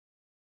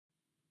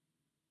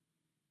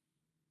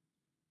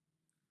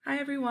Hi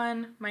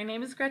everyone, my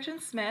name is Gretchen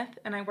Smith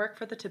and I work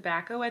for the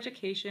Tobacco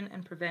Education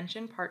and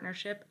Prevention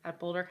Partnership at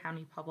Boulder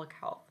County Public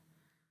Health.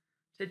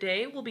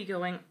 Today we'll be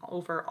going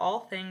over all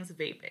things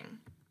vaping.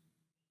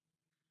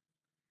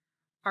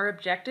 Our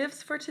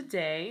objectives for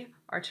today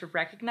are to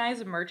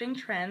recognize emerging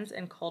trends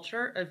and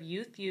culture of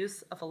youth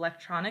use of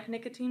electronic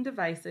nicotine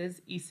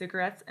devices,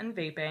 e-cigarettes, and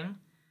vaping,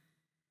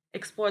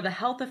 explore the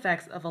health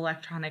effects of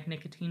electronic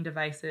nicotine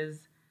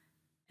devices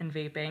and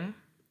vaping,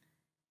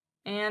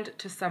 and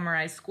to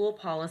summarize school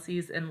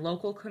policies and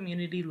local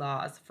community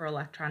laws for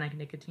electronic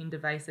nicotine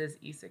devices,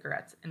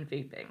 e-cigarettes, and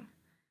vaping.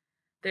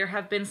 There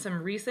have been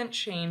some recent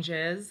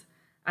changes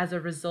as a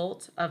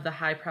result of the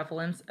high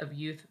prevalence of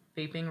youth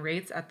vaping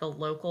rates at the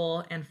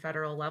local and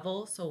federal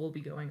level, so we'll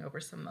be going over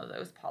some of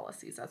those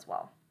policies as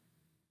well.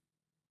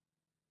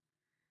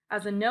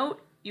 As a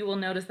note, you will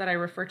notice that I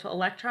refer to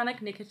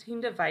electronic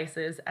nicotine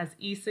devices as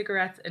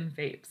e-cigarettes and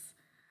vapes.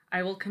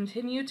 I will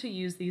continue to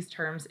use these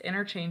terms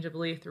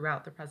interchangeably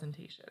throughout the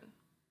presentation.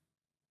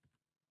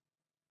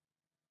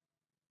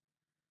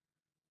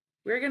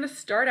 We're going to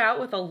start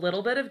out with a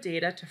little bit of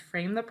data to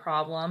frame the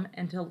problem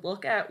and to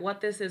look at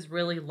what this is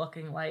really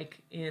looking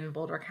like in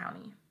Boulder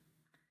County.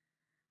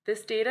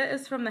 This data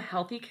is from the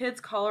Healthy Kids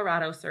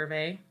Colorado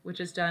survey, which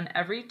is done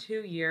every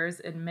 2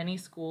 years in many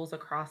schools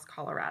across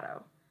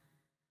Colorado.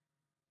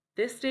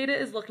 This data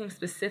is looking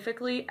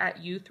specifically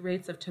at youth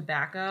rates of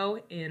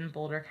tobacco in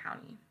Boulder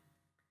County.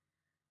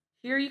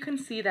 Here you can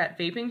see that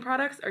vaping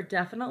products are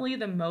definitely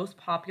the most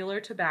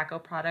popular tobacco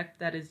product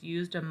that is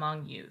used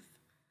among youth.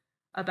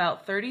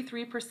 About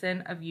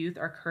 33% of youth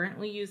are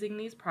currently using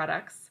these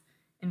products,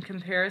 in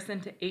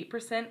comparison to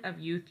 8% of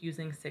youth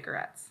using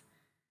cigarettes.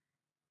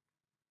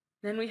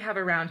 Then we have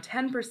around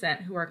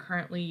 10% who are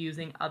currently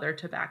using other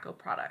tobacco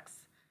products.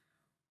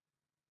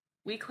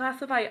 We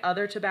classify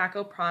other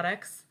tobacco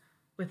products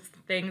with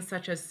things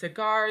such as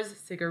cigars,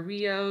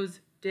 cigarillos,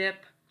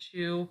 dip,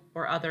 chew,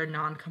 or other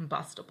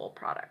non-combustible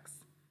products.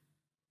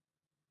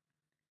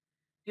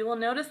 You will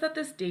notice that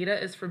this data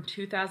is from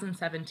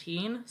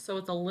 2017, so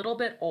it's a little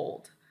bit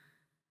old.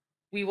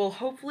 We will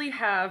hopefully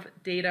have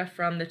data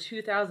from the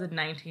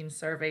 2019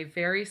 survey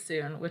very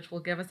soon, which will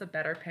give us a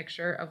better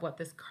picture of what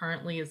this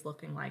currently is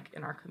looking like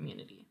in our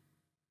community.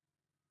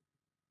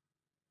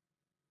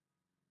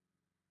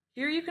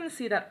 Here you can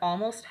see that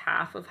almost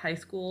half of high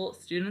school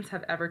students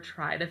have ever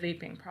tried a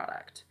vaping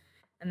product,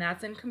 and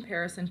that's in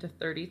comparison to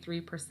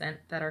 33%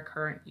 that are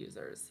current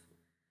users.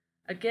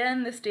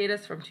 Again, this data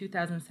is from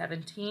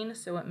 2017,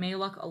 so it may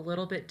look a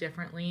little bit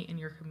differently in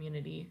your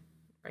community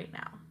right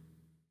now.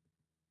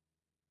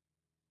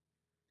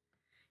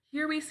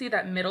 Here we see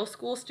that middle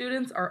school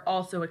students are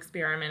also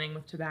experimenting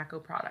with tobacco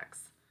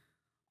products.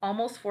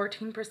 Almost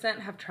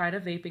 14% have tried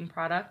a vaping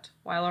product,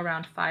 while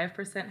around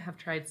 5% have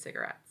tried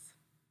cigarettes.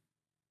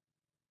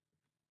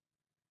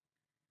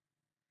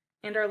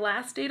 And our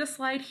last data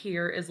slide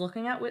here is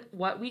looking at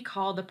what we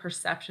call the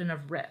perception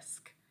of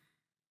risk.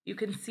 You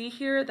can see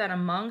here that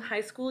among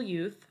high school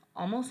youth,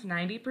 almost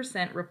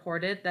 90%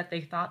 reported that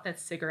they thought that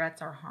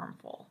cigarettes are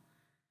harmful.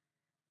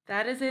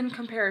 That is in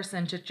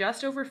comparison to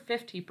just over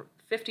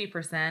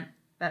 50%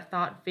 that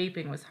thought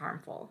vaping was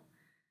harmful.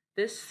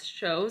 This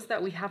shows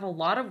that we have a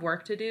lot of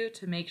work to do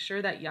to make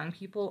sure that young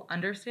people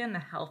understand the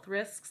health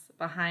risks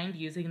behind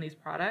using these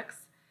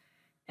products,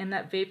 and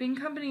that vaping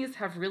companies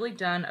have really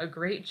done a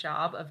great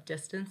job of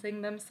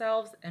distancing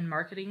themselves and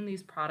marketing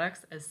these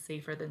products as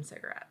safer than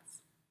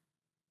cigarettes.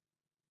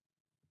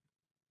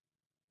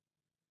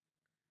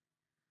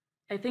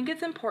 I think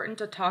it's important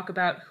to talk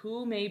about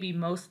who may be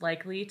most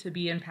likely to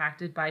be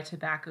impacted by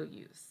tobacco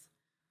use.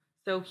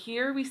 So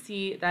here we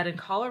see that in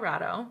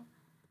Colorado,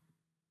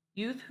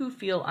 youth who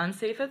feel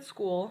unsafe at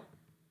school,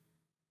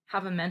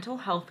 have a mental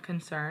health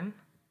concern,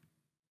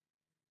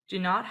 do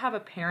not have a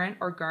parent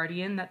or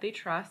guardian that they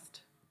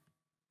trust,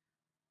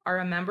 are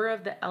a member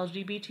of the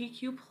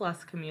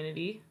LGBTQ+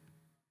 community,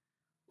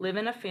 live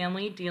in a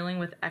family dealing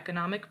with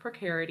economic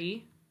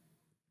precarity,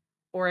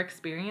 or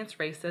experience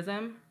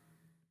racism,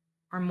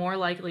 are more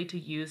likely to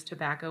use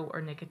tobacco or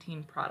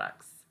nicotine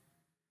products.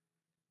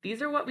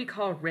 These are what we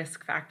call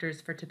risk factors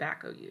for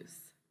tobacco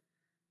use.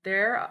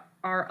 There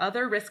are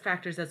other risk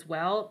factors as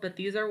well, but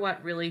these are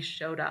what really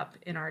showed up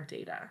in our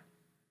data.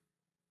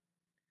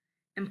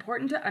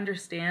 Important to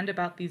understand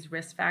about these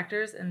risk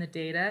factors in the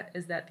data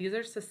is that these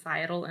are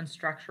societal and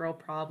structural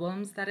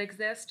problems that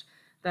exist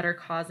that are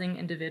causing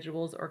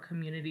individuals or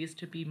communities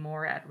to be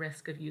more at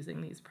risk of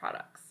using these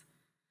products.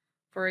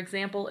 For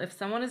example, if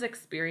someone is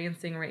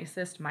experiencing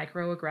racist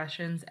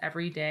microaggressions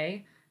every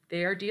day,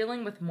 they are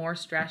dealing with more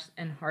stress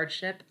and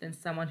hardship than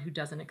someone who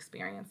doesn't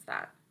experience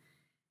that.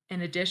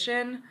 In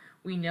addition,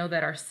 we know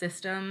that our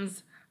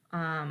systems,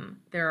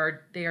 they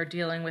are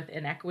dealing with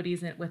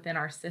inequities within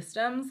our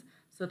systems,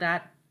 so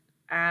that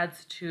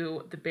adds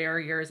to the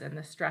barriers and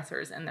the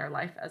stressors in their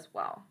life as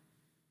well.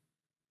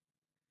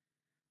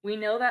 We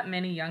know that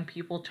many young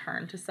people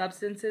turn to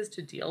substances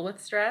to deal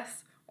with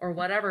stress or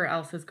whatever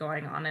else is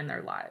going on in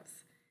their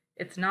lives.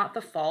 It's not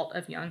the fault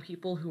of young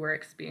people who are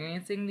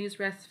experiencing these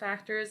risk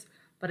factors,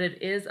 but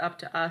it is up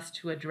to us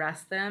to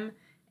address them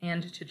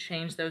and to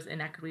change those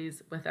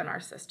inequities within our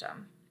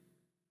system.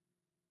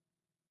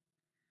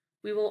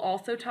 We will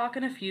also talk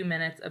in a few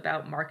minutes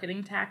about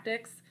marketing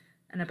tactics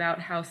and about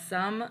how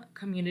some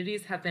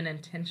communities have been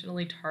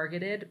intentionally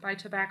targeted by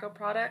tobacco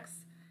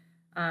products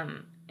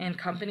and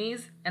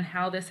companies, and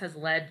how this has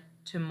led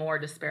to more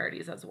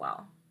disparities as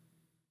well.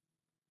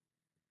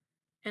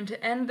 And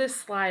to end this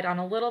slide on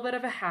a little bit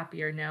of a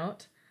happier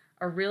note,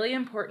 a really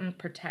important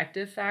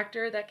protective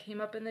factor that came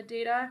up in the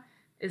data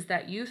is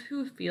that youth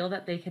who feel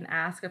that they can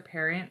ask a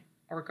parent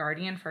or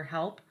guardian for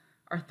help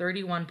are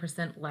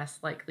 31% less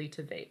likely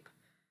to vape.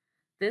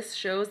 This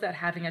shows that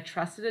having a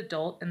trusted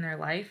adult in their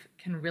life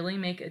can really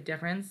make a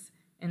difference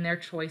in their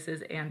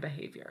choices and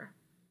behavior.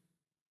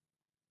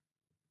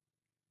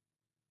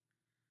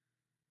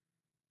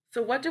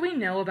 So what do we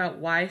know about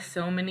why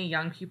so many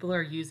young people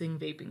are using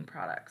vaping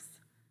products?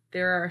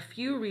 There are a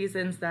few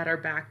reasons that are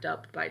backed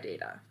up by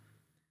data.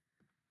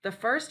 The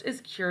first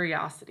is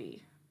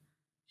curiosity.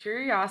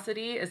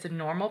 Curiosity is a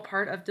normal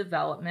part of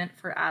development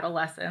for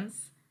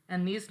adolescents,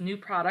 and these new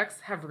products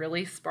have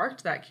really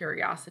sparked that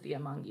curiosity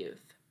among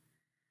youth.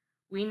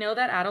 We know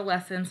that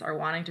adolescents are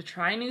wanting to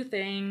try new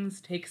things,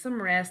 take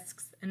some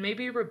risks, and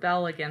maybe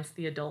rebel against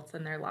the adults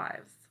in their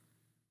lives.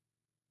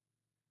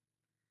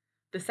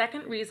 The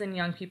second reason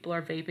young people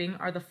are vaping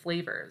are the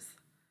flavors.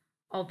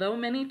 Although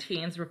many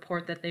teens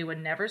report that they would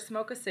never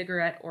smoke a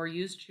cigarette or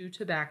use chew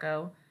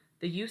tobacco,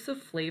 the use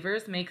of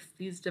flavors makes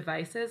these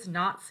devices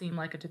not seem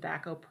like a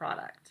tobacco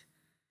product.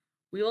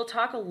 We will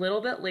talk a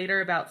little bit later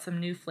about some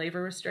new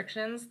flavor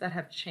restrictions that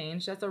have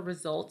changed as a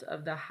result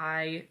of the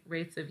high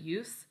rates of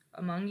use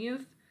among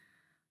youth,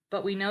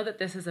 but we know that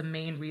this is a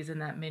main reason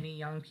that many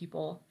young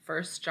people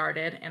first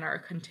started and are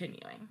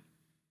continuing.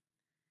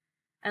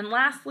 And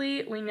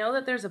lastly, we know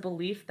that there's a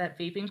belief that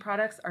vaping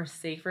products are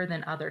safer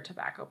than other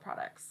tobacco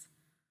products.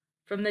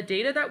 From the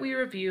data that we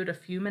reviewed a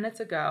few minutes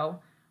ago,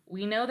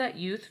 we know that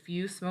youth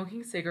view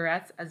smoking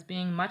cigarettes as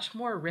being much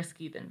more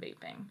risky than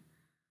vaping.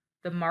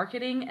 The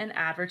marketing and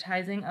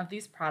advertising of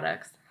these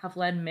products have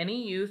led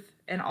many youth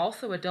and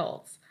also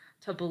adults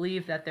to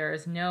believe that there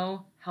is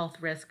no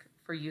health risk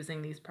for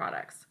using these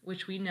products,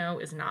 which we know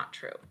is not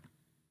true.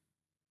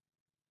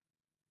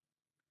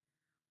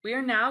 We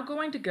are now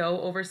going to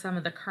go over some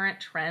of the current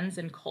trends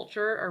and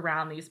culture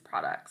around these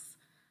products.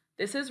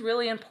 This is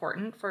really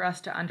important for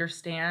us to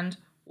understand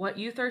what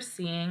youth are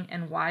seeing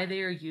and why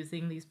they are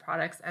using these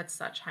products at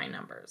such high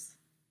numbers.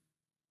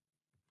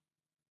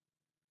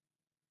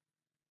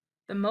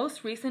 The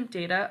most recent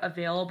data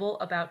available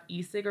about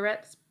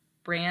e-cigarettes,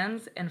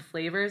 brands, and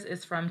flavors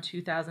is from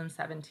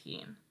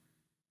 2017.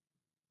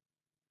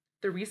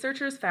 The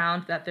researchers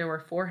found that there were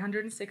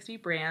 460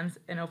 brands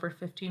and over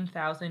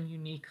 15,000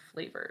 unique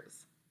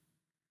flavors.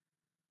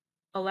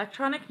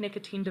 Electronic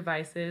nicotine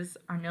devices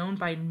are known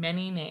by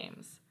many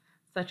names,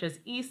 such as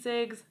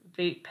e-cigs,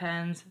 vape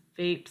pens,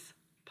 vapes,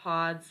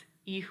 pods,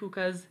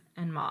 e-hookahs,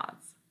 and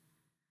mods.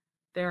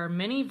 There are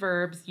many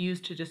verbs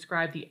used to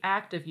describe the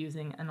act of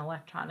using an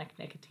electronic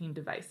nicotine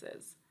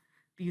devices.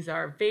 These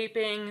are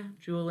vaping,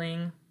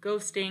 juuling,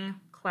 ghosting,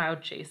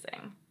 cloud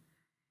chasing.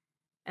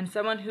 And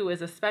someone who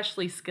is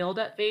especially skilled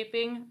at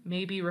vaping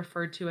may be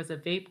referred to as a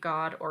vape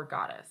god or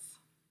goddess.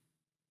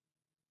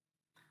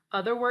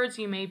 Other words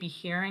you may be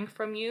hearing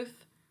from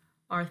youth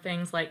are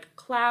things like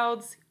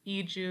clouds,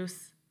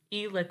 e-juice,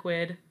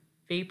 e-liquid,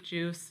 vape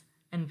juice,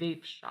 and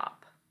vape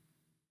shop.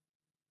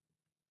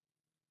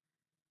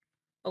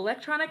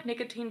 Electronic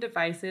nicotine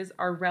devices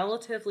are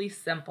relatively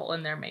simple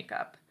in their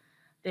makeup.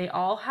 They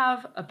all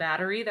have a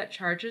battery that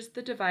charges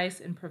the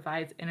device and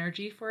provides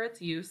energy for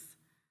its use,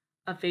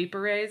 a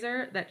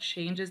vaporizer that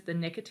changes the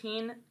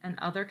nicotine and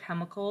other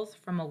chemicals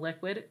from a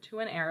liquid to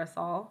an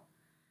aerosol,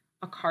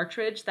 a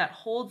cartridge that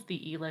holds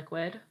the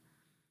e-liquid,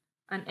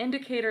 an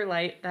indicator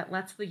light that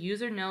lets the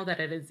user know that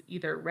it is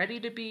either ready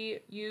to be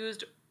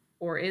used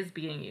or is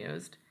being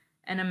used,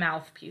 and a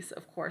mouthpiece,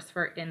 of course,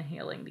 for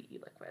inhaling the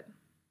e-liquid.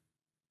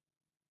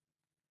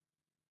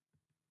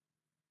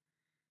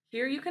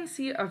 Here you can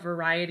see a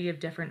variety of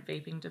different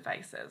vaping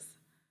devices.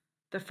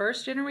 The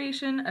first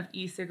generation of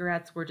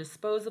e-cigarettes were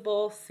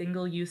disposable,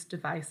 single-use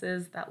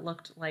devices that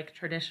looked like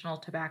traditional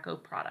tobacco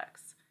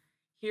products.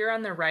 Here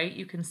on the right,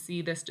 you can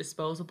see this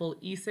disposable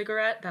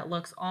e-cigarette that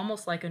looks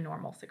almost like a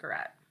normal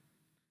cigarette.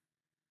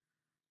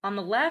 On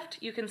the left,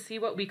 you can see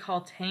what we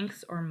call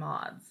tanks or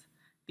mods.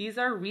 These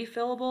are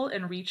refillable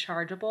and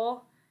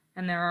rechargeable,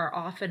 and there are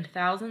often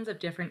thousands of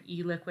different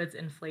e-liquids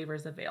and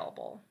flavors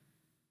available.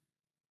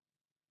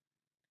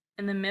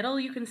 In the middle,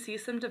 you can see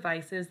some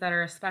devices that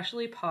are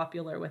especially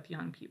popular with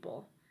young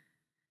people.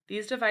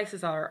 These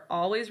devices are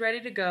always ready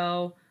to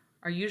go,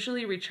 are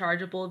usually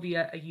rechargeable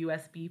via a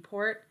USB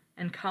port,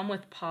 and come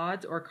with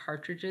pods or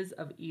cartridges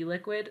of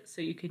e-liquid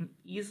so you can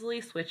easily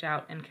switch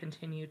out and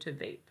continue to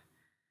vape.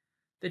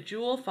 The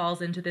Juul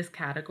falls into this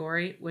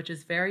category, which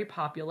is very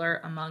popular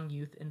among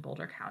youth in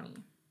Boulder County.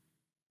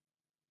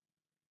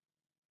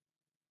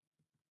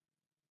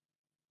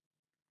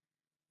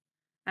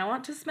 I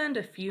want to spend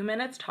a few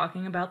minutes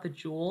talking about the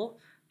Juul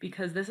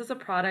because this is a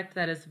product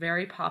that is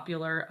very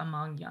popular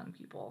among young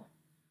people.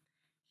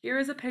 Here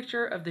is a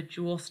picture of the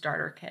Juul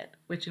starter kit,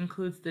 which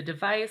includes the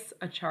device,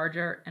 a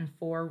charger, and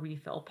 4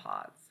 refill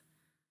pods.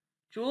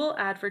 Juul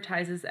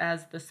advertises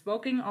as the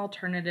smoking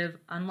alternative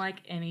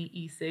unlike any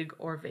e-cig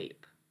or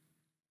vape.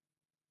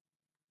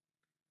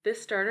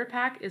 This starter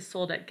pack is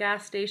sold at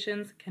gas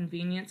stations,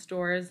 convenience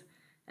stores,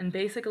 and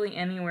basically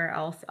anywhere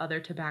else other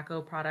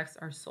tobacco products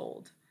are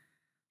sold.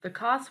 The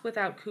cost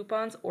without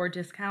coupons or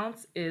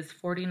discounts is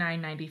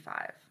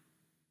 $49.95.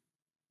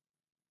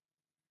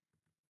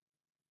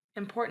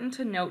 Important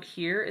to note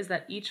here is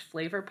that each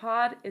flavor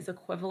pod is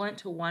equivalent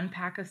to 1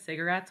 pack of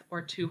cigarettes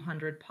or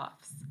 200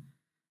 puffs.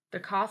 The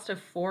cost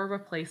of 4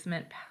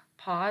 replacement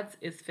pods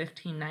is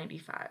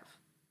 $15.95.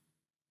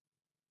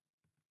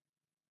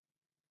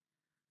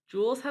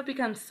 Juuls have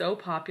become so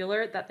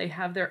popular that they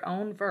have their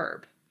own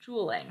verb,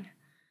 juuling.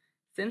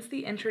 Since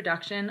the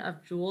introduction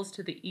of Juuls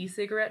to the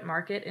e-cigarette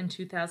market in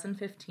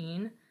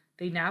 2015,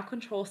 they now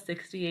control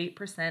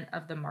 68%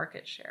 of the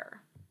market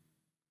share.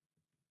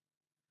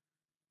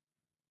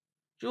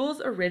 Juuls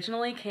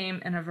originally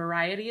came in a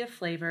variety of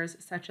flavors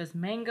such as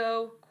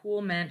mango,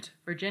 cool mint,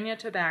 Virginia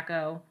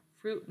tobacco,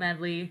 fruit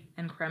medley,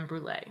 and creme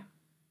brulee.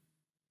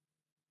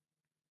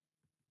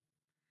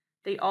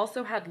 They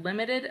also had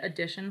limited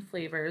edition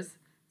flavors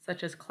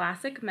such as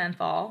classic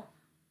menthol,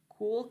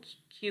 cool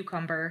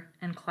cucumber,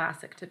 and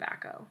classic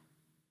tobacco.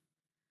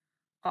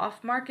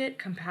 Off-market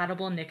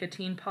compatible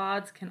nicotine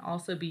pods can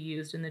also be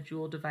used in the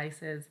Juul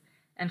devices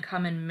and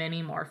come in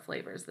many more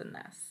flavors than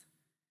this.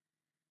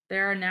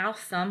 There are now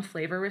some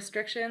flavor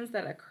restrictions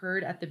that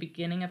occurred at the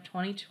beginning of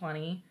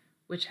 2020,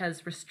 which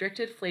has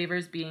restricted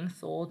flavors being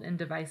sold in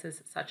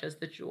devices such as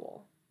the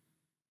Juul.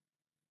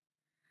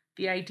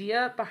 The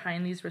idea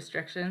behind these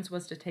restrictions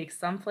was to take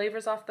some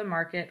flavors off the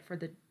market for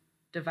the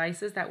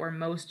devices that were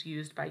most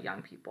used by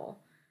young people.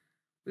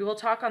 We will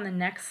talk on the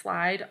next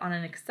slide on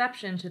an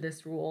exception to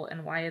this rule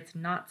and why it's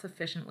not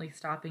sufficiently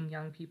stopping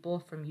young people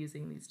from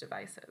using these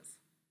devices.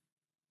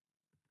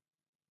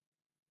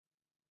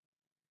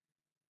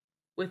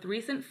 With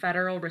recent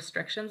federal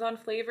restrictions on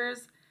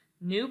flavors,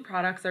 new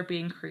products are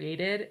being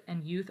created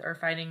and youth are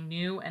finding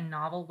new and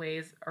novel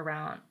ways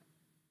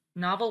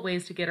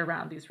to get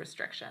around these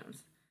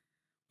restrictions.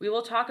 We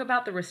will talk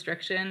about the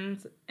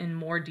restrictions in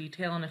more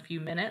detail in a few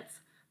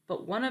minutes,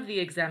 but one of the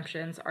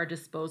exemptions are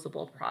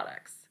disposable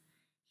products.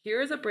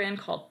 Here is a brand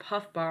called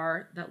Puff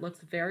Bar that looks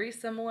very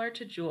similar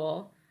to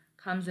Juul,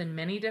 comes in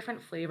many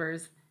different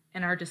flavors,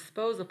 and are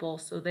disposable,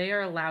 so they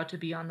are allowed to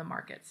be on the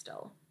market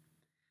still.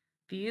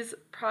 These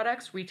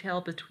products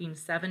retail between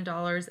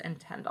 $7 and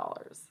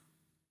 $10.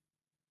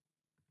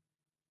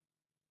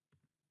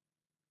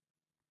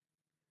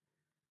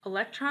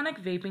 Electronic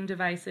vaping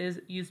devices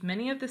use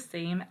many of the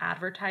same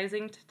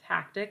advertising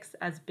tactics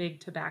as big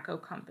tobacco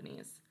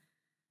companies.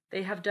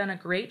 They have done a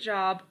great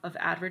job of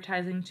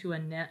advertising to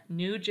a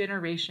new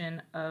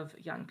generation of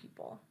young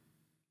people.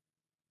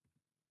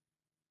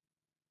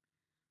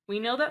 We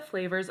know that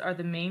flavors are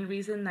the main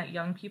reason that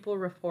young people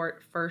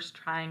report first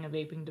trying a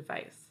vaping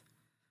device.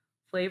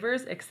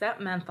 Flavors except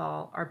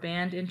menthol are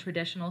banned in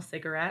traditional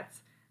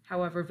cigarettes,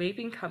 however,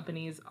 vaping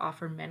companies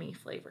offer many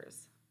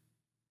flavors.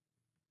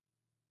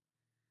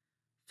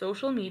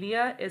 Social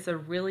media is a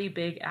really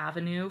big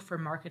avenue for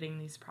marketing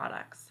these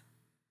products.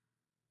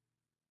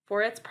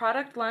 For its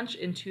product launch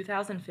in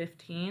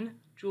 2015,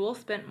 Juul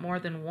spent more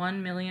than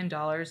 $1 million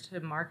to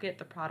market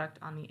the product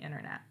on the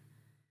internet.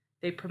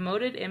 They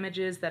promoted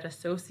images that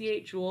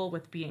associate Juul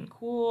with being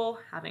cool,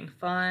 having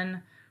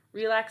fun,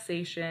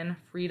 relaxation,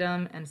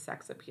 freedom, and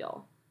sex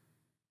appeal.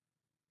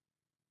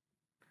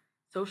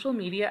 Social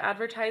media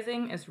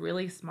advertising is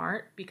really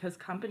smart because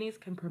companies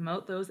can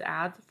promote those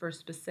ads for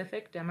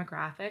specific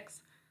demographics,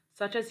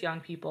 such as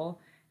young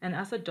people, and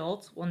us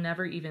adults will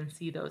never even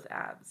see those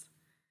ads.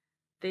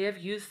 They have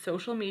used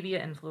social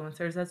media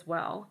influencers as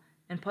well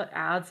and put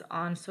ads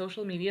on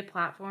social media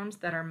platforms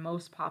that are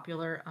most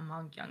popular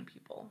among young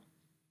people.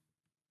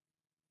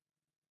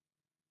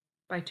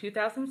 By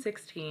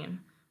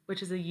 2016,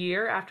 which is a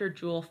year after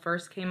Juul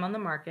first came on the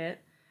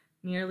market,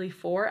 nearly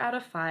 4 out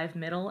of 5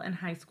 middle and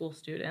high school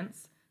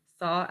students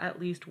saw at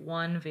least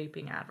one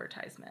vaping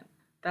advertisement.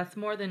 That's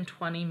more than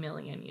 20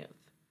 million youth.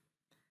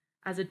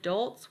 As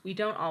adults, we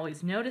don't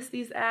always notice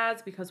these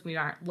ads because we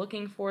aren't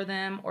looking for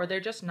them or they're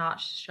just not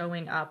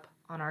showing up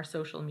on our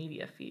social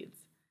media feeds.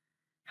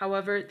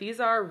 However, these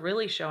are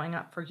really showing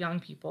up for young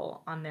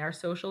people on their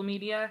social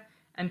media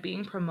and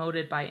being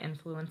promoted by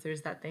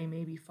influencers that they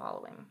may be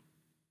following.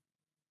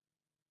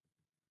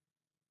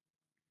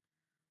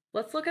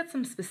 Let's look at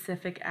some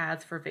specific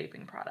ads for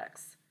vaping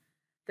products.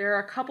 There are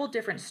a couple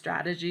different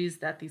strategies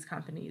that these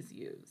companies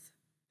use.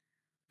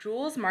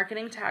 Juul's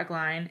marketing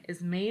tagline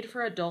is "Made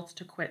for adults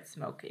to quit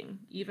smoking,"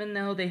 even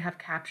though they have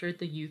captured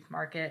the youth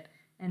market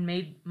and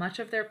made much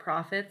of their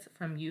profits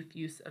from youth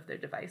use of their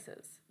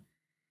devices.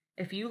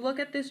 If you look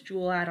at this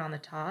Juul ad on the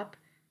top,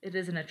 it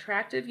is an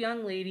attractive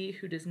young lady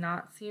who does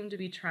not seem to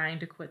be trying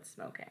to quit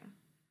smoking.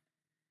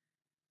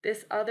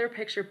 This other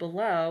picture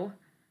below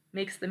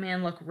makes the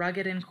man look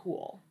rugged and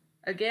cool.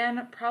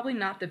 Again, probably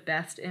not the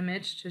best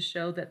image to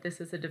show that this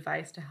is a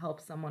device to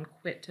help someone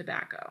quit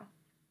tobacco.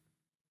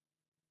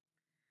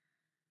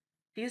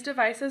 These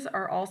devices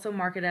are also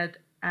marketed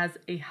as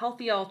a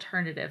healthy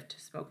alternative to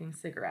smoking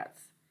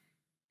cigarettes.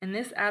 In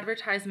this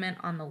advertisement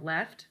on the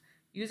left,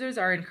 users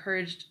are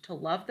encouraged to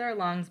love their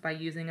lungs by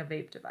using a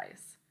vape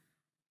device.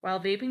 While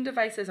vaping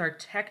devices are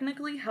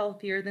technically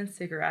healthier than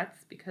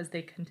cigarettes because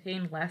they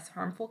contain less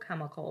harmful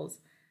chemicals,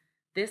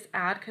 this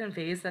ad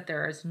conveys that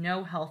there is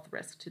no health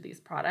risk to these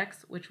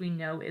products, which we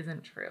know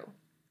isn't true.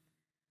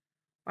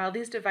 While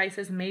these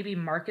devices may be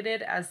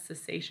marketed as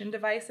cessation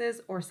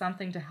devices or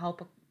something to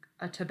help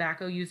a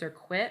tobacco user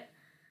quit,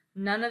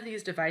 none of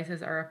these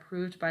devices are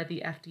approved by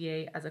the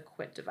FDA as a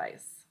quit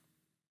device.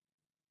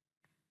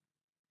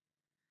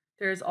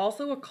 There is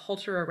also a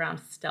culture around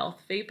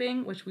stealth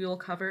vaping, which we will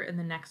cover in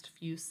the next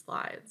few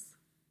slides.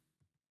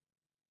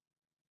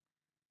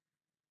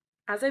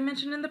 As I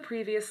mentioned in the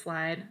previous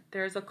slide,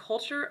 there is a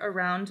culture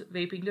around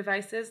vaping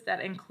devices that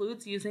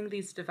includes using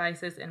these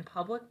devices in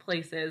public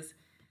places,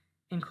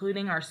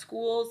 including our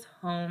schools,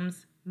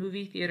 homes,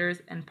 movie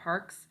theaters, and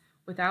parks,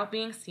 without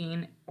being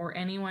seen or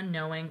anyone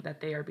knowing that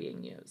they are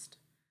being used.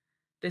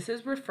 This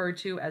is referred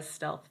to as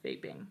stealth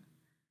vaping.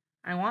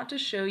 I want to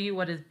show you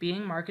what is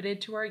being marketed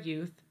to our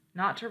youth,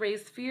 not to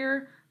raise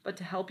fear, but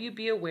to help you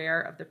be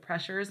aware of the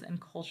pressures and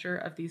culture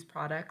of these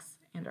products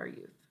and our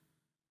youth.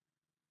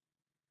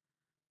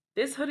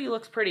 This hoodie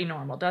looks pretty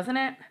normal, doesn't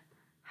it?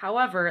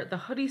 However, the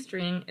hoodie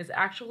string is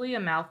actually a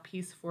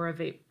mouthpiece for a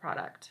vape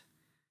product.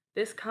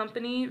 This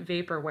company,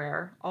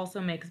 Vaporware,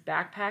 also makes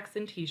backpacks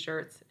and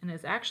t-shirts and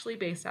is actually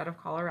based out of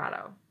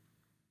Colorado.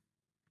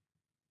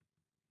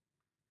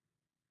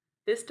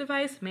 This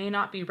device may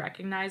not be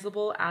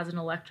recognizable as an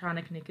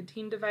electronic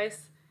nicotine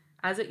device,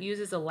 as it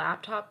uses a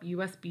laptop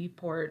USB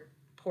port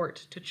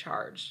to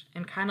charge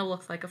and kind of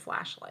looks like a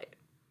flashlight.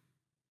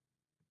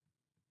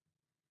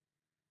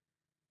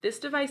 This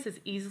device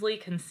is easily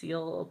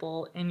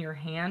concealable in your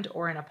hand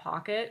or in a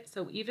pocket,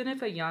 so even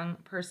if a young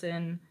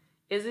person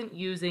isn't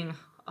using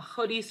a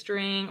hoodie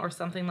string or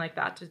something like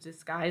that to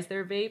disguise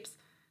their vapes,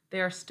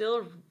 they are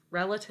still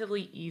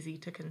relatively easy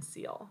to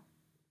conceal.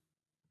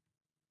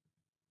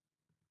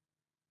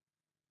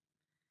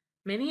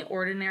 Many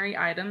ordinary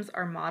items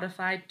are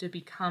modified to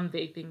become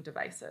vaping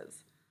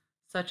devices,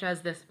 such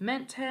as this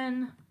mint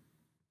tin,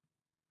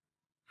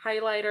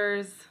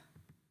 highlighters,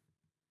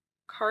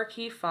 car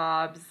key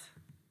fobs,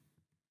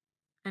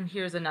 and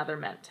here's another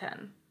mint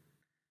tin.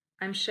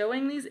 I'm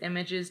showing these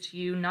images to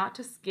you not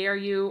to scare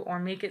you or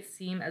make it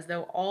seem as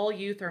though all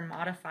youth are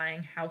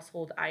modifying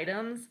household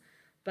items,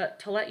 but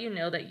to let you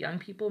know that young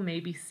people may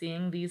be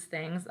seeing these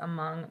things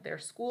among their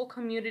school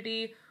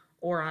community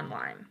or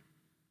online.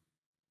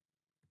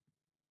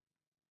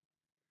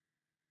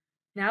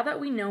 Now that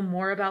we know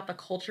more about the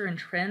culture and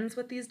trends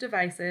with these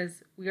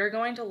devices, we are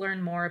going to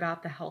learn more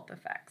about the health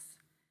effects.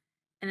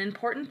 An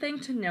important thing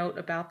to note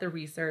about the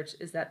research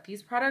is that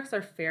these products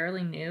are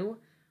fairly new,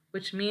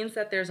 which means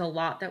that there's a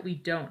lot that we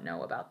don't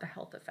know about the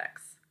health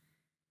effects.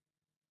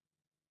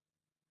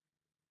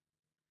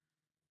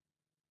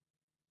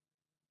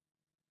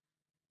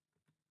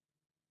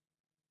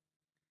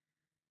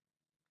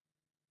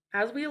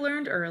 As we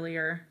learned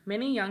earlier,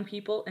 many young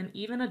people and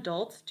even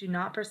adults do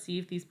not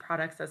perceive these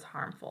products as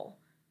harmful.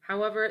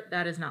 However,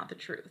 that is not the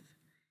truth.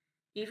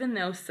 Even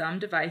though some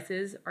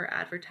devices are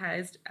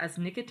advertised as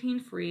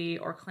nicotine-free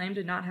or claim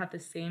to not have the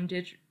same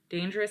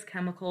dangerous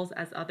chemicals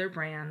as other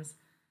brands,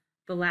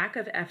 the lack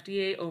of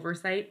FDA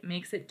oversight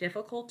makes it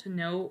difficult to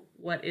know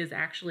what is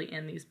actually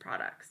in these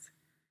products.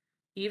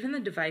 Even the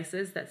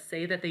devices that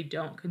say that they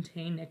don't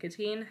contain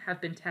nicotine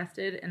have been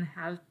tested and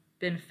have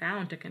been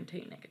found to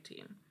contain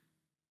nicotine.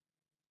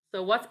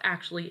 So what's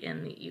actually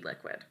in the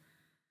e-liquid?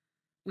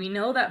 We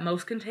know that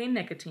most contain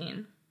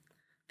nicotine.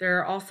 There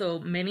are also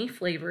many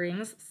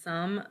flavorings,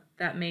 some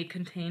that may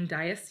contain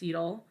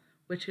diacetyl,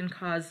 which can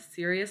cause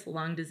serious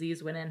lung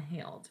disease when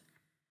inhaled.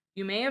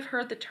 You may have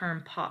heard the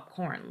term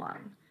popcorn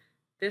lung.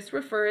 This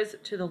refers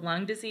to the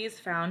lung disease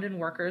found in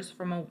workers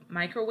from a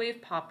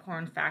microwave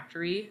popcorn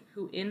factory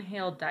who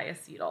inhaled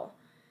diacetyl.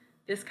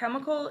 This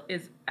chemical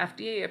is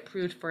FDA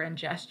approved for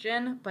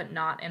ingestion, but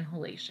not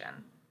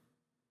inhalation.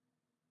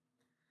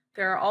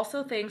 There are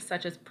also things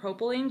such as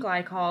propylene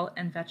glycol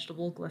and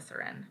vegetable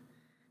glycerin.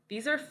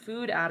 These are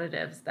food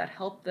additives that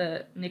help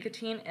the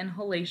nicotine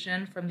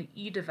inhalation from the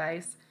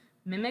e-device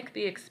mimic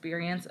the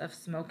experience of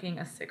smoking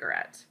a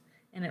cigarette,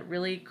 and it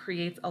really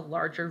creates a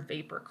larger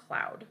vapor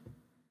cloud.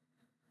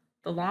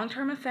 The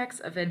long-term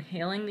effects of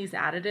inhaling these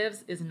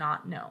additives is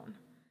not known.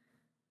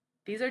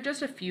 These are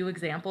just a few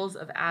examples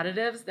of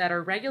additives that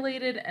are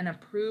regulated and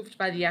approved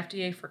by the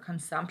FDA for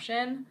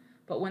consumption,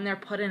 but when they're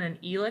put in an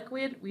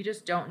e-liquid, we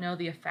just don't know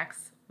the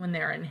effects when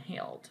they're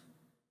inhaled.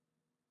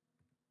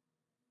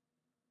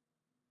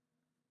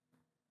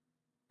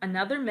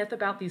 Another myth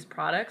about these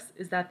products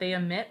is that they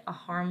emit a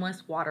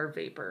harmless water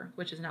vapor,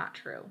 which is not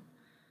true.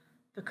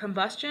 The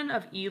combustion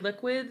of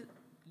e-liquid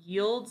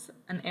yields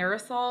an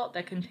aerosol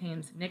that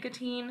contains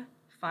nicotine,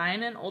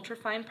 fine and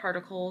ultrafine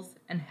particles,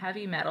 and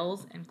heavy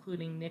metals,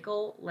 including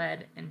nickel,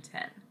 lead, and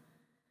tin.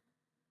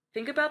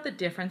 Think about the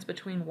difference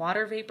between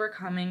water vapor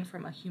coming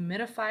from a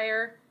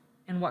humidifier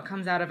and what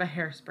comes out of a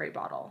hairspray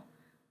bottle.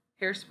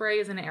 Hairspray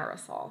is an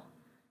aerosol.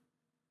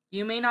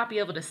 You may not be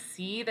able to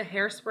see the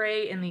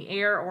hairspray in the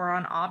air or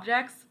on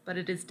objects, but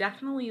it is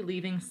definitely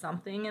leaving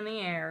something in the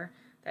air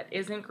that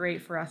isn't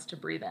great for us to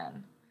breathe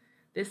in.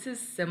 This is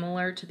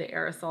similar to the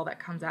aerosol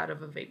that comes out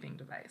of a vaping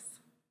device.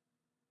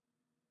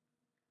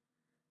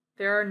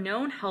 There are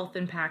known health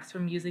impacts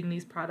from using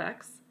these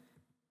products,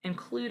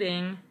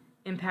 including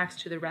impacts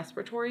to the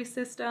respiratory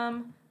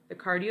system, the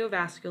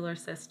cardiovascular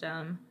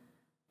system,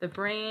 the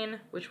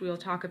brain, which we will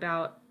talk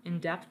about in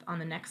depth on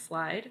the next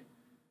slide.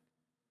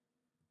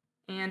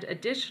 And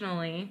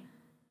additionally,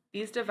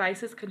 these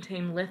devices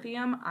contain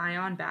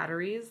lithium-ion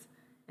batteries,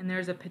 and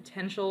there's a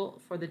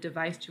potential for the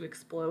device to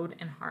explode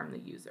and harm the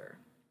user.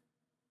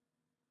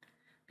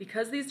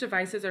 Because these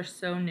devices are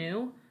so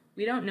new,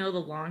 we don't know the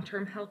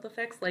long-term health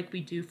effects like we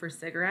do for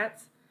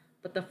cigarettes,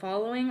 but the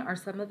following are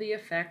some of the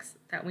effects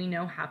that we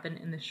know happen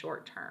in the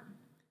short term.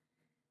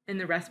 In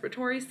the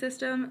respiratory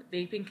system,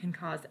 vaping can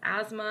cause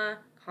asthma,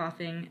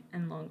 coughing,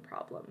 and lung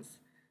problems.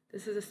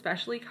 This is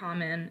especially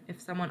common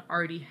if someone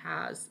already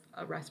has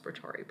a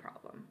respiratory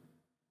problem.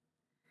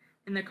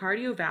 In the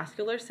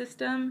cardiovascular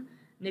system,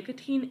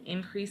 nicotine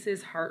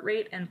increases heart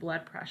rate and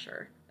blood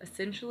pressure,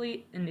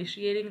 essentially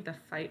initiating the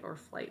fight or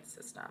flight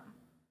system.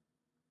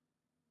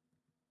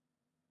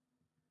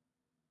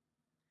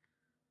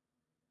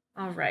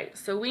 All right,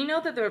 so we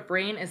know that the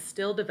brain is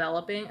still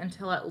developing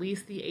until at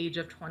least the age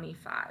of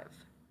 25.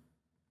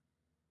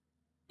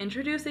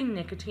 Introducing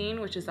nicotine,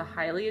 which is a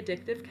highly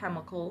addictive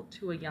chemical,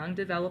 to a young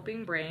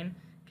developing brain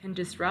can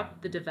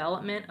disrupt the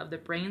development of the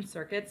brain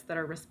circuits that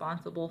are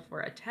responsible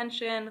for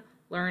attention,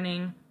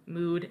 learning,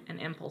 mood, and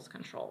impulse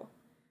control.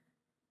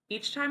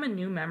 Each time a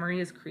new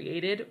memory is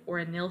created or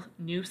a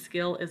new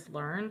skill is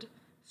learned,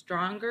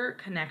 stronger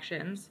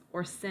connections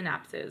or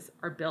synapses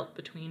are built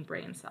between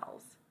brain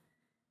cells.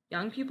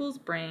 Young people's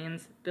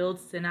brains build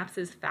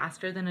synapses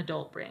faster than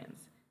adult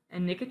brains,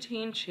 and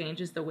nicotine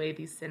changes the way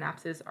these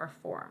synapses are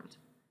formed.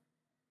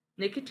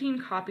 Nicotine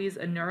copies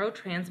a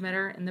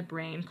neurotransmitter in the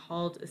brain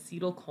called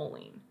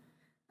acetylcholine.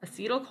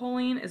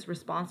 Acetylcholine is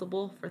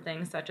responsible for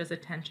things such as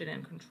attention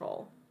and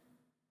control.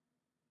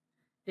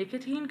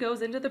 Nicotine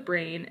goes into the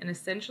brain and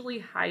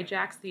essentially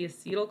hijacks the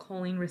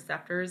acetylcholine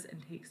receptors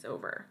and takes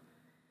over.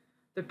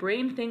 The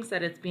brain thinks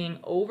that it's being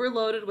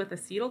overloaded with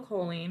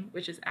acetylcholine,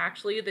 which is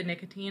actually the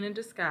nicotine in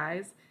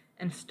disguise,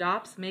 and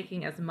stops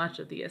making as much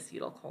of the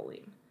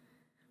acetylcholine.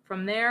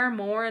 From there,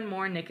 more and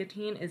more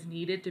nicotine is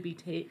needed to be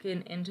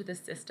taken into the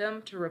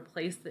system to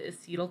replace the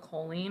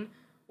acetylcholine,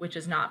 which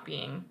is not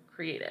being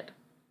created.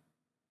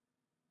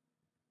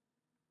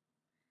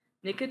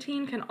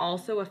 Nicotine can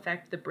also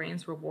affect the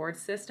brain's reward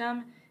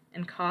system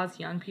and cause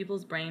young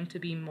people's brain to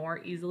be more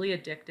easily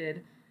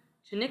addicted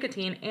to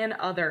nicotine and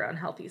other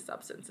unhealthy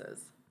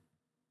substances.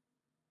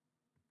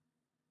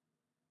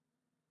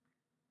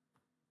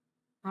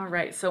 All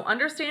right, so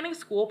understanding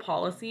school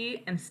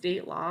policy and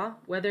state law,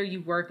 whether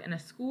you work in a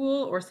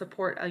school or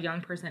support a young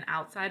person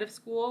outside of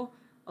school,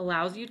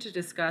 allows you to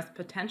discuss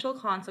potential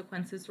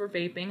consequences for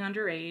vaping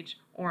underage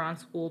or on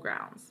school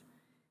grounds.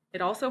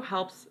 It also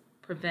helps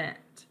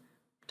prevent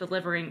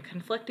delivering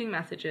conflicting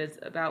messages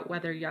about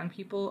whether young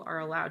people are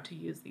allowed to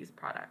use these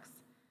products.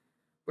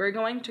 We're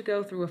going to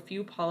go through a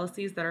few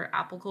policies that are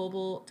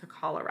applicable to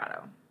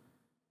Colorado.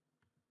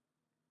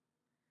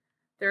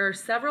 There are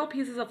several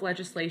pieces of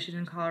legislation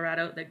in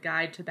Colorado that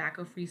guide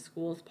tobacco-free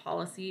schools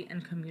policy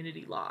and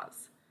community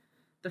laws.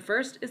 The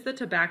first is the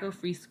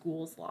Tobacco-Free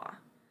Schools Law.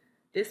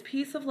 This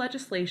piece of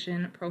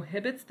legislation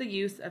prohibits the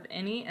use of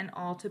any and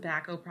all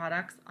tobacco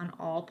products on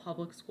all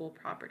public school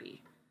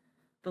property.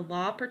 The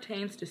law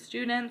pertains to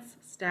students,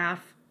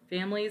 staff,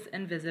 families,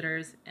 and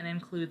visitors, and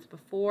includes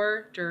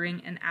before,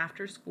 during, and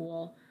after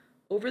school,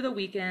 over the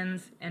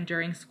weekends, and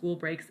during school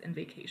breaks and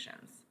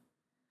vacations.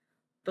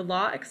 The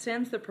law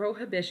extends the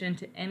prohibition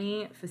to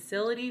any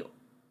facility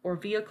or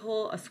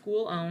vehicle a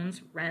school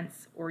owns,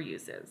 rents, or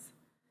uses.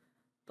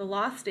 The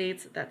law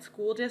states that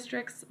school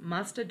districts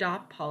must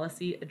adopt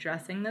policy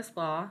addressing this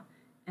law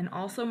and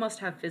also must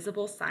have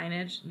visible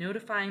signage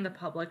notifying the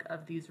public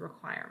of these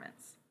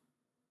requirements.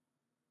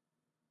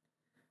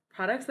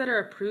 Products that are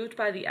approved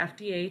by the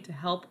FDA to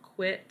help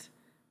quit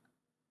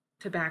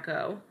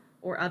tobacco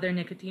or other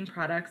nicotine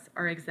products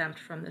are exempt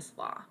from this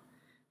law.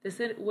 This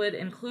would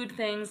include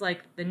things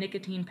like the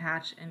nicotine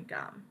patch and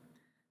gum.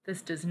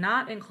 This does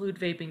not include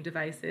vaping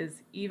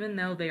devices, even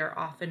though they are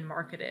often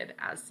marketed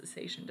as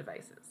cessation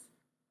devices.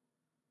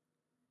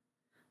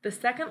 The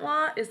second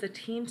law is the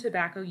Teen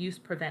Tobacco Use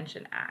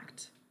Prevention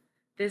Act.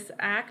 This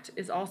act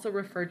is also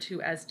referred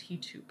to as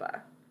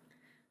TTUPA.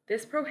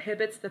 This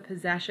prohibits the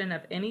possession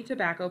of any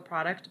tobacco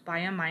product by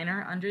a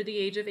minor under the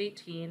age of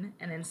 18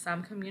 and in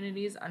some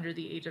communities under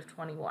the age of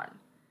 21.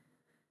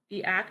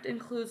 The act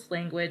includes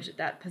language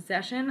that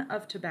possession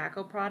of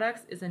tobacco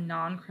products is a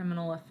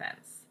non-criminal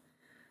offense.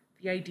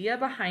 The idea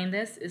behind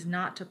this is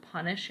not to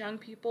punish young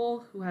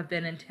people who have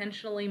been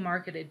intentionally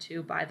marketed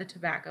to by the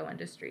tobacco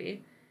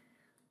industry,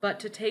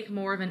 but to take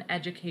more of an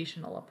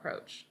educational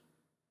approach.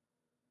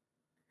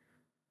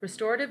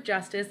 Restorative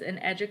justice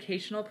and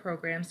educational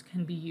programs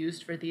can be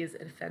used for these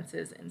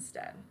offenses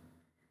instead.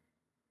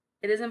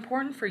 It is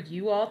important for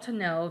you all to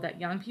know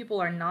that young people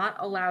are not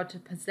allowed to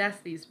possess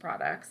these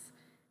products,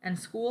 and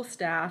school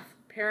staff,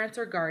 parents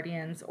or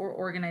guardians, or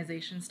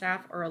organization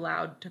staff are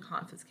allowed to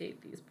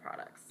confiscate these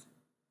products.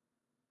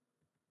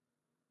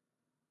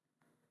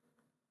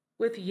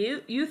 With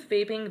youth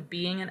vaping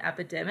being an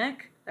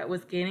epidemic that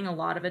was gaining a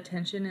lot of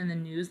attention in the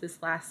news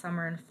this last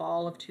summer and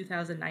fall of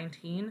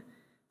 2019,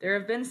 there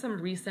have been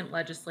some recent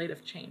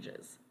legislative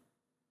changes.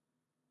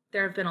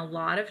 There have been a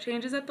lot of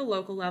changes at the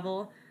local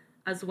level,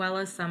 as well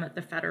as some at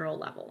the federal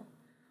level.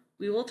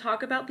 We will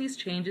talk about these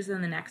changes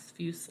in the next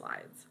few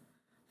slides.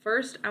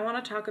 First, I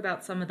want to talk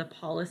about some of the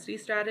policy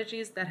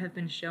strategies that have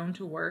been shown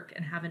to work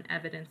and have an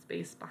evidence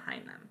base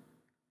behind them.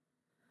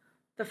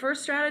 The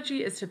first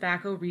strategy is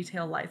tobacco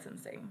retail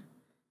licensing.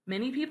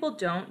 Many people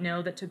don't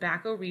know that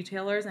tobacco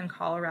retailers in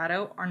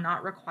Colorado are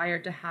not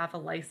required to have a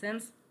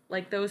license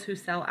like those who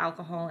sell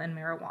alcohol and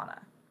marijuana.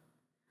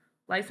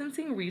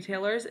 Licensing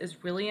retailers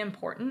is really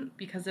important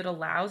because it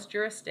allows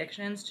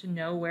jurisdictions to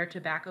know where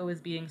tobacco is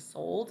being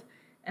sold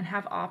and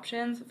have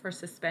options for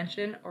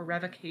suspension or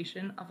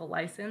revocation of a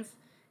license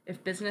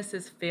if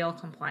businesses fail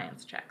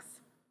compliance checks.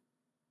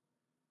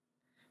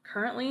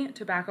 Currently,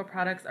 tobacco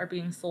products are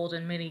being sold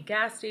in many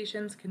gas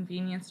stations,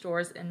 convenience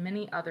stores, and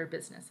many other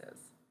businesses.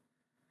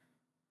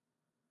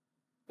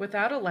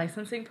 Without a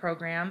licensing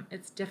program,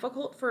 it's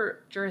difficult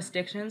for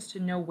jurisdictions to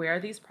know where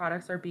these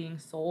products are being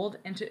sold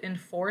and to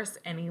enforce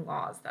any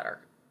laws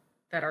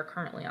that are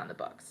currently on the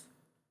books.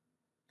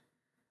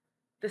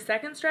 The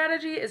second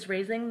strategy is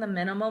raising the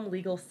minimum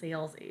legal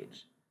sales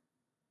age.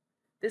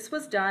 This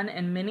was done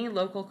in many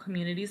local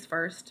communities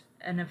first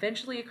and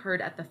eventually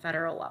occurred at the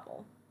federal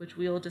level, which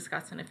we will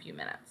discuss in a few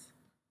minutes.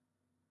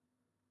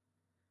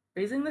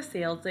 Raising the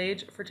sales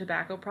age for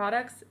tobacco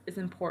products is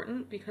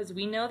important because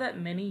we know that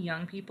many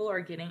young people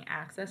are getting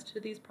access to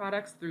these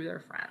products through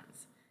their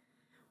friends.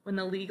 When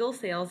the legal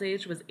sales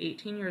age was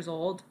 18 years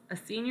old, a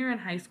senior in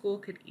high school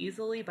could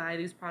easily buy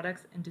these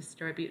products and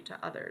distribute to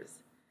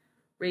others.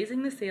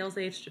 Raising the sales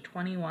age to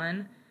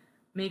 21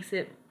 makes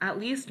it at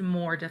least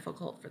more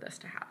difficult for this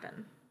to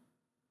happen.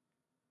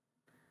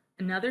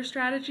 Another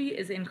strategy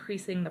is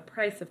increasing the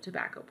price of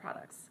tobacco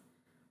products.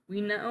 We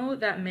know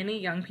that many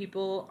young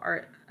people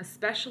are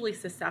especially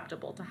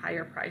susceptible to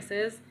higher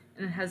prices,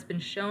 and it has been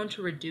shown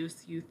to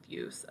reduce youth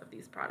use of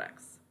these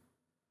products.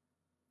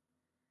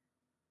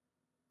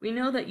 We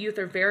know that youth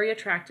are very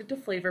attracted to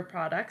flavor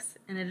products,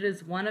 and it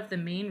is one of the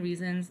main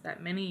reasons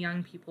that many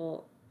young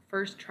people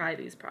first try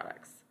these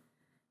products.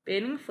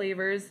 Banning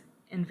flavors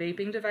in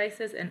vaping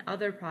devices and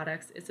other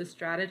products is a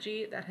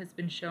strategy that has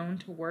been shown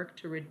to work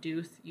to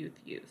reduce youth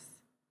use.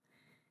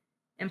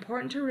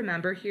 Important to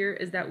remember here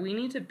is that we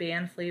need to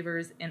ban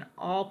flavors in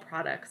all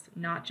products,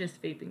 not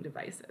just vaping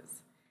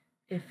devices.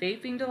 If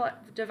vaping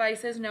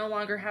devices no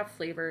longer have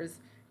flavors,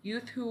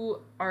 youth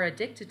who are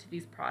addicted to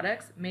these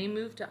products may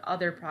move to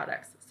other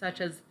products, such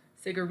as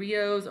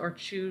cigarillos or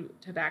chew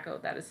tobacco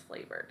that is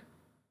flavored.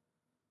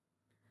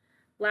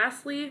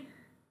 Lastly,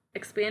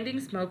 expanding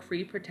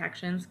smoke-free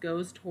protections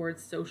goes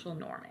towards social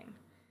norming.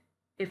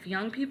 If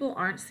young people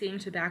aren't seeing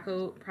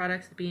tobacco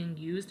products being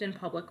used in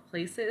public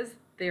places,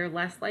 they are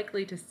less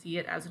likely to see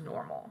it as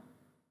normal.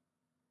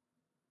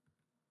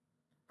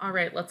 All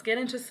right, let's get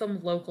into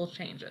some local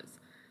changes.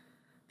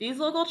 These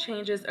local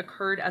changes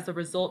occurred as a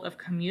result of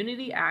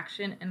community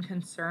action and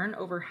concern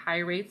over high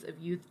rates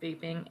of youth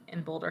vaping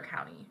in Boulder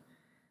County.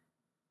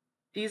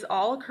 These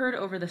all occurred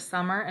over the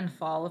summer and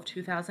fall of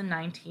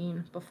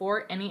 2019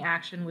 before any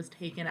action was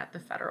taken at the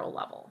federal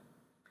level.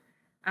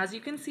 As you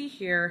can see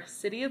here,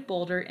 City of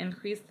Boulder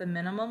increased the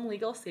minimum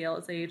legal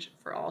sales age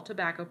for all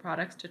tobacco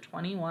products to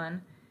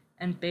 21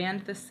 and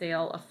banned the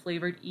sale of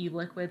flavored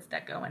e-liquids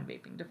that go in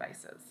vaping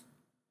devices.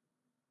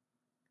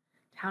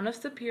 Town of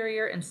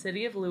Superior and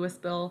City of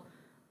Louisville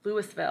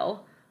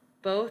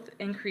both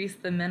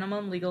increased the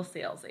minimum legal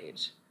sales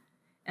age,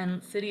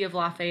 and City of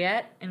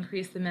Lafayette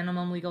increased the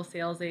minimum legal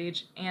sales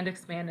age and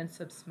expanded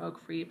some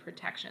smoke-free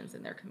protections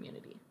in their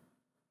community.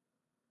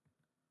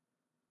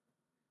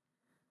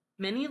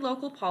 Many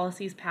local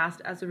policies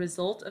passed as a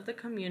result of the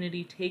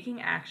community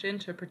taking action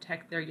to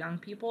protect their young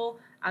people,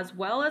 as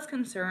well as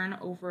concern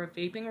over a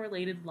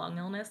vaping-related lung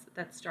illness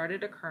that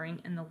started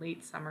occurring in the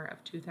late summer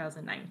of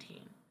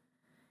 2019.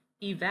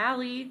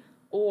 EVALI,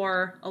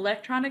 or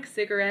electronic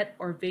cigarette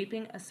or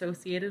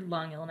vaping-associated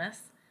lung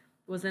illness,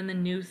 was in the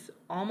news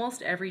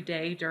almost every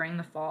day during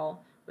the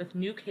fall, with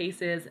new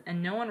cases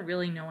and no one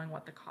really knowing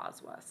what the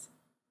cause was.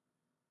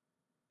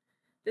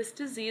 This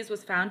disease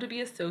was found to be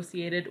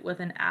associated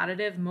with an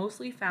additive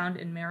mostly found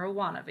in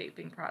marijuana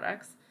vaping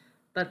products,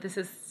 but this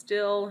is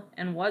still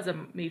and was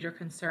a major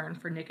concern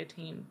for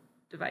nicotine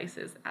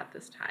devices at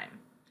this time,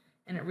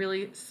 and it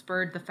really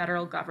spurred the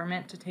federal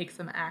government to take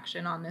some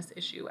action on this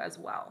issue as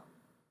well.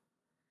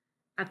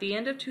 At the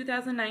end of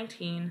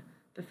 2019,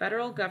 the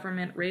federal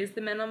government raised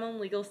the minimum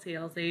legal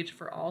sales age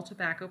for all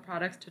tobacco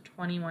products to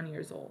 21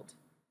 years old.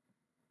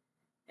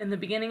 In the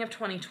beginning of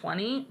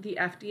 2020, the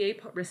FDA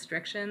put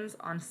restrictions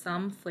on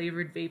some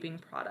flavored vaping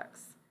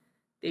products.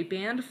 They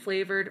banned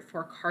flavored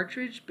for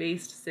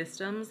cartridge-based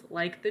systems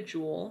like the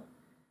Juul,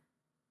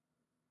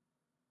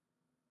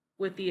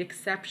 with the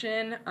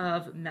exception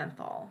of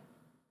menthol.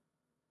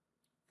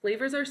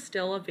 Flavors are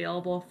still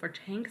available for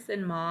tanks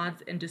and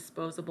mods and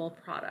disposable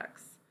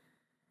products.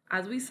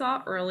 As we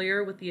saw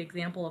earlier with the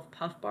example of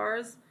puff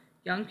bars,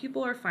 young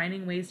people are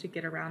finding ways to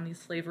get around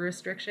these flavor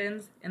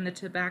restrictions, and the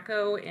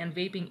tobacco and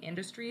vaping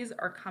industries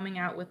are coming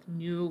out with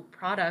new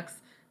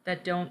products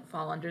that don't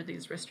fall under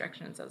these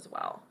restrictions as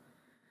well.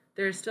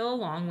 There is still a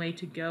long way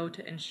to go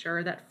to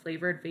ensure that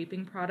flavored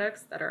vaping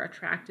products that are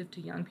attractive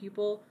to young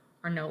people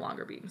are no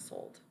longer being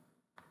sold.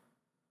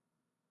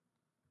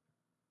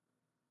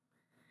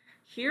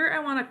 Here I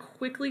want to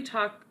quickly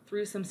talk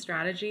through some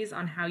strategies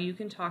on how you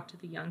can talk to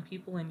the young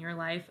people in your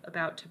life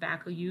about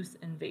tobacco use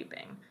and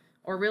vaping,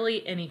 or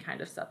really any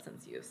kind of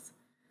substance use.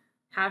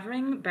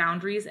 Having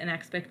boundaries and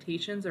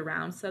expectations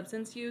around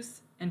substance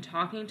use and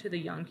talking to the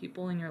young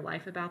people in your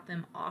life about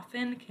them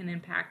often can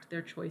impact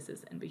their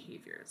choices and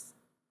behaviors.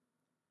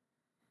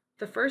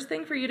 The first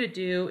thing for you to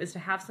do is to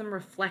have some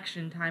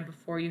reflection time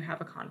before you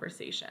have a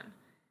conversation.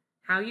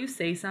 How you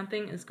say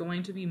something is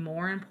going to be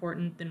more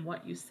important than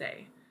what you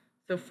say.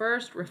 So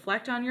first,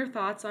 reflect on your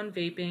thoughts on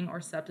vaping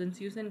or substance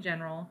use in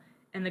general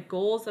and the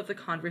goals of the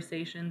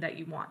conversation that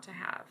you want to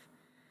have.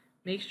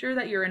 Make sure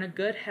that you're in a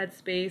good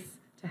headspace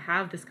to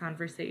have this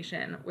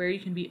conversation where you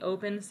can be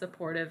open,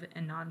 supportive,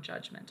 and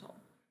non-judgmental.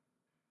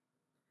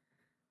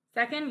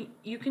 Second,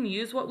 you can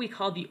use what we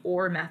call the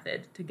OR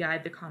method to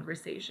guide the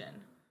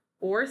conversation.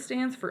 OR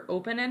stands for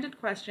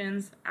open-ended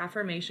questions,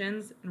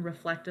 affirmations, and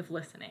reflective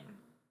listening.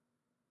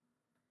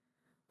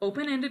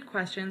 Open-ended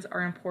questions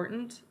are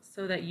important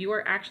so that you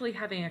are actually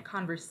having a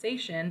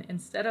conversation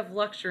instead of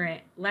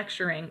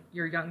lecturing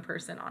your young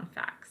person on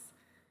facts.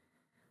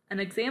 An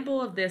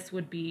example of this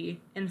would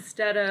be,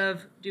 instead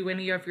of do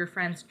any of your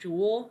friends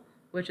Juul,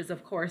 which is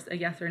of course a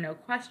yes or no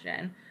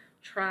question,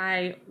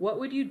 try what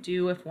would you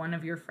do if one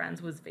of your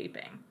friends was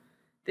vaping?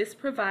 This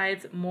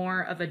provides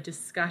more of a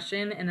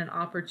discussion and an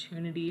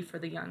opportunity for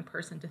the young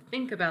person to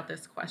think about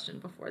this question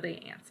before they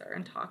answer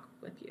and talk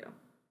with you.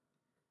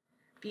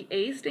 The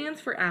A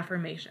stands for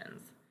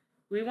affirmations.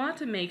 We want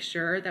to make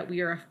sure that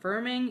we are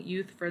affirming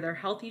youth for their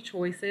healthy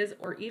choices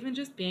or even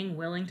just being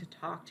willing to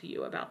talk to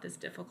you about this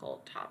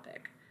difficult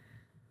topic.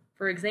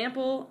 For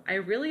example, I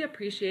really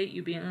appreciate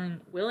you being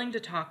willing to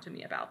talk to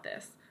me about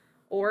this.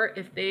 Or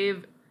if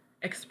they've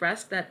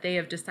expressed that they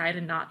have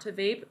decided not to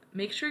vape,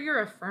 make sure you're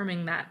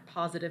affirming that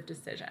positive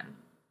decision.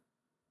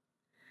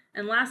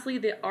 And lastly,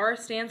 the R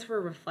stands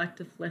for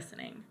reflective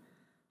listening.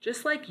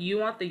 Just like you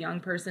want the young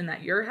person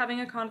that you're having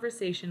a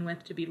conversation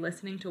with to be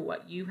listening to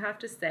what you have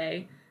to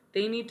say,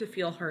 they need to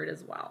feel heard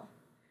as well.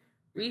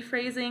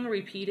 Rephrasing,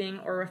 repeating,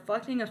 or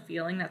reflecting a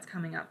feeling that's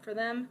coming up for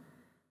them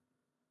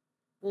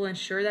will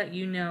ensure that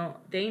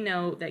they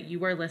know that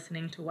you are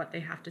listening to what they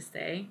have to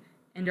say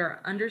and are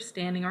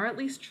understanding, or at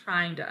least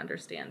trying to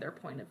understand, their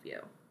point of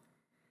view.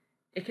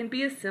 It can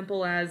be as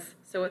simple as,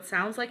 so it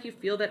sounds like you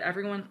feel that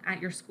everyone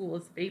at your school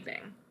is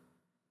vaping.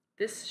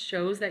 This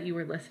shows that you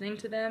are listening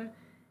to them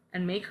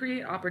and may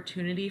create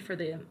opportunity for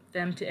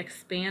them to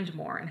expand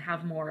more and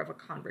have more of a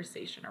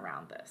conversation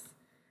around this.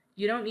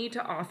 You don't need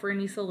to offer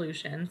any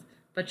solutions,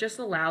 but just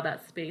allow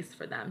that space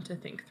for them to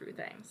think through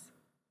things.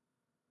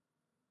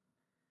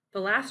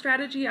 The last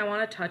strategy I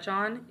want to touch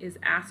on is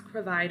ask,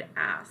 provide,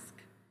 ask.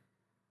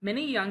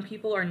 Many young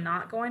people are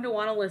not going to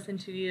want to listen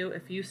to you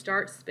if you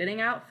start spitting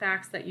out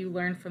facts that you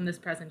learned from this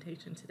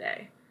presentation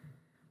today.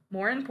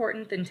 More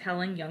important than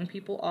telling young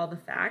people all the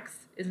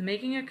facts is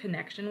making a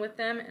connection with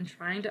them and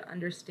trying to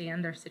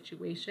understand their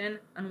situation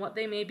and what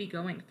they may be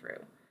going through.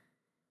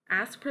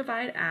 Ask,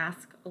 provide,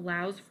 ask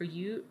allows for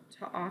you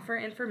to offer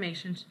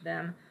information to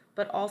them,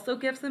 but also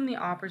gives them the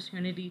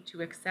opportunity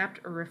to accept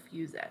or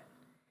refuse it.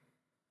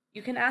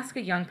 You can ask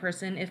a young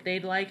person if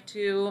they'd like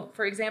to,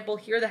 for example,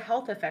 hear the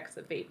health effects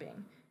of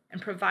vaping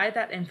and provide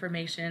that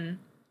information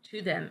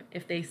to them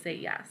if they say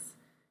yes.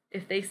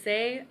 If they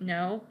say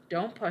no,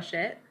 don't push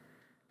it.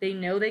 They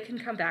know they can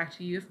come back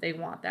to you if they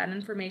want that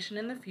information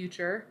in the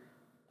future,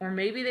 or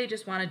maybe they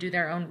just want to do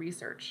their own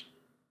research.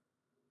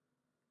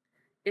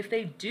 If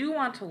they do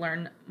want to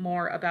learn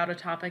more about a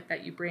topic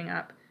that you bring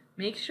up,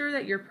 make sure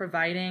that you're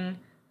providing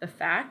the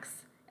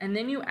facts and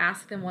then you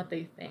ask them what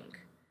they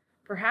think.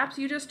 Perhaps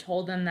you just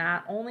told them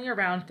that only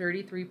around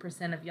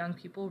 33% of young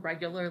people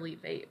regularly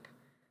vape.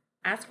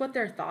 Ask what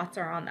their thoughts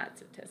are on that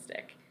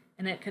statistic,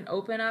 and it can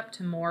open up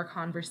to more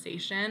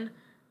conversation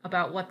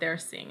about what they're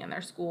seeing in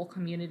their school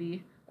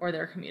community or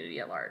their community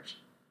at large.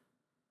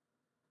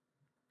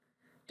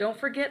 Don't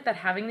forget that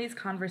having these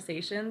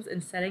conversations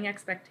and setting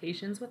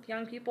expectations with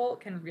young people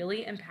can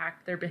really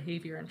impact their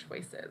behavior and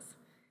choices.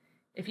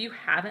 If you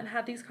haven't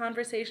had these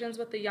conversations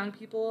with the young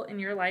people in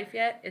your life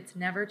yet, it's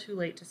never too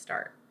late to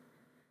start.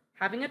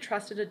 Having a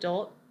trusted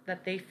adult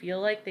that they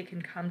feel like they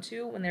can come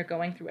to when they're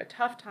going through a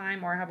tough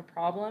time or have a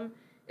problem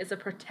is a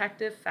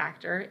protective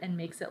factor and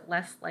makes it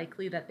less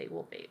likely that they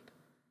will vape.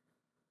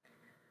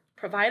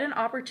 Provide an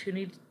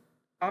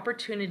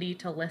opportunity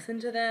to listen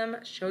to them,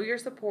 show your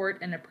support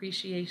and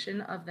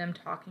appreciation of them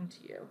talking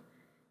to you.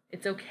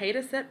 It's okay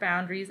to set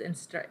boundaries and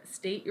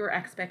state your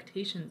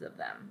expectations of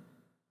them.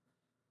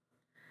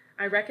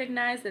 I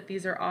recognize that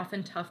these are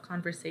often tough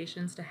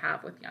conversations to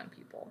have with young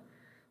people.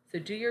 So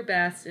do your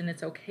best, and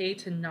it's okay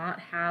to not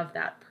have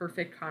that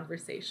perfect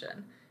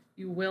conversation.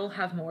 You will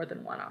have more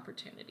than one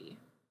opportunity.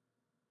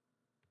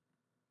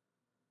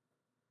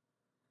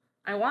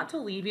 I want to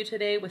leave you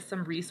today with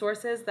some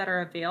resources that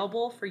are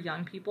available for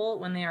young people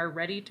when they are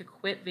ready to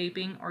quit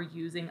vaping or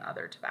using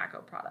other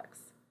tobacco products.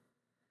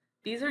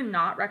 These are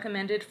not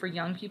recommended for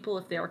young people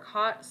if they are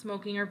caught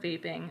smoking or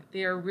vaping.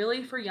 They are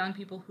really for young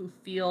people who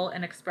feel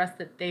and express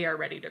that they are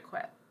ready to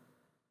quit.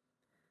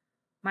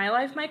 My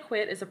Life, My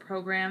Quit is a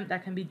program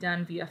that can be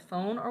done via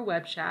phone or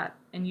web chat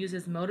and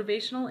uses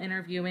motivational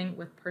interviewing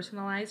with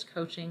personalized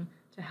coaching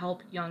to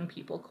help young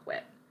people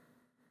quit.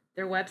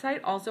 Their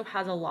website also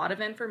has a lot of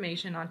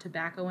information on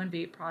tobacco and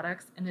vape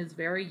products and is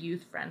very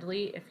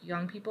youth-friendly if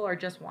young people are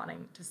just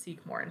wanting to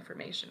seek more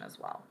information as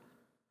well.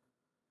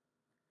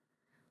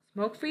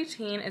 Smoke Free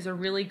Teen is a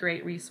really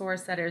great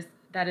resource that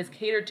is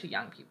catered to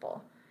young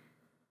people.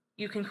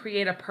 You can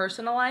create a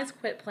personalized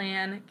quit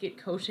plan, get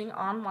coaching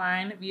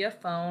online via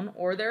phone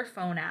or their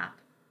phone app.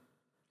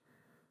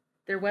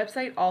 Their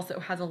website also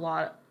has a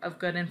lot of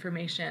good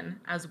information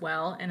as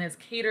well and is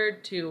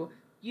catered to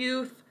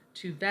youth,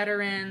 to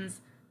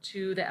veterans,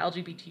 to the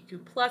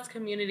LGBTQ+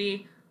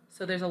 community,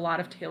 so there's a lot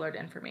of tailored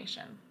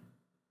information.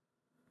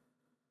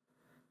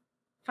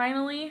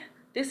 Finally,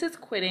 This Is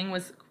Quitting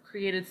was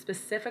created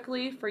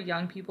specifically for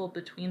young people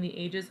between the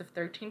ages of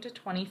 13 to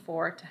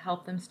 24 to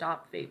help them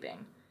stop vaping.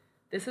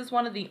 This is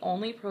one of the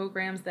only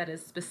programs that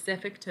is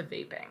specific to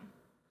vaping.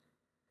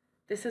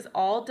 This is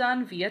all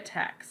done via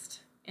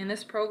text. In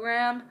this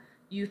program,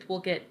 youth will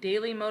get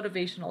daily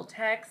motivational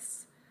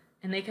texts,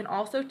 and they can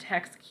also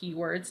text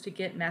keywords to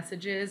get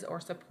messages or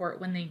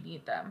support when they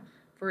need them.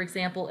 For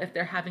example, if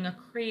they're having a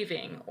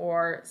craving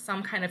or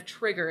some kind of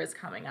trigger is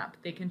coming up,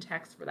 they can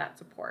text for that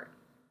support.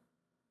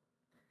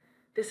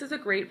 This is a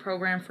great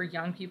program for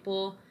young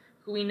people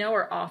who we know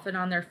are often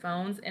on their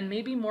phones and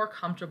may be more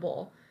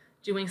comfortable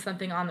doing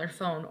something on their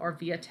phone or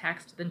via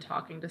text than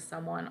talking to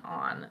someone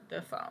on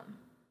the phone.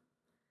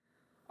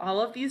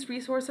 All of these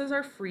resources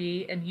are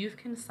free and youth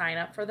can sign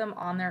up for them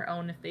on their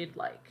own if they'd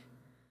like.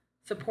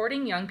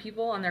 Supporting young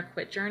people on their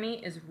quit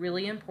journey is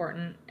really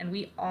important, and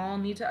we all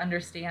need to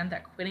understand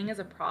that quitting is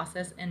a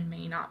process and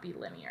may not be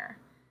linear.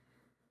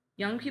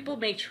 Young people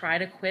may try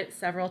to quit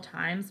several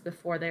times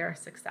before they are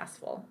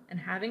successful, and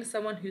having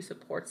someone who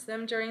supports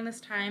them during this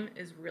time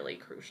is really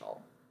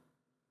crucial.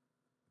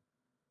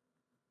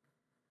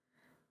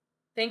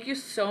 Thank you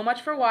so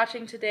much for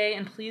watching today,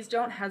 and please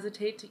don't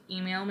hesitate to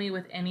email me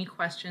with any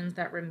questions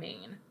that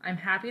remain. I'm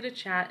happy to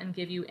chat and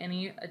give you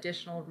any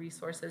additional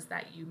resources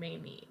that you may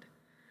need.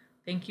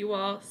 Thank you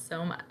all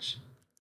so much.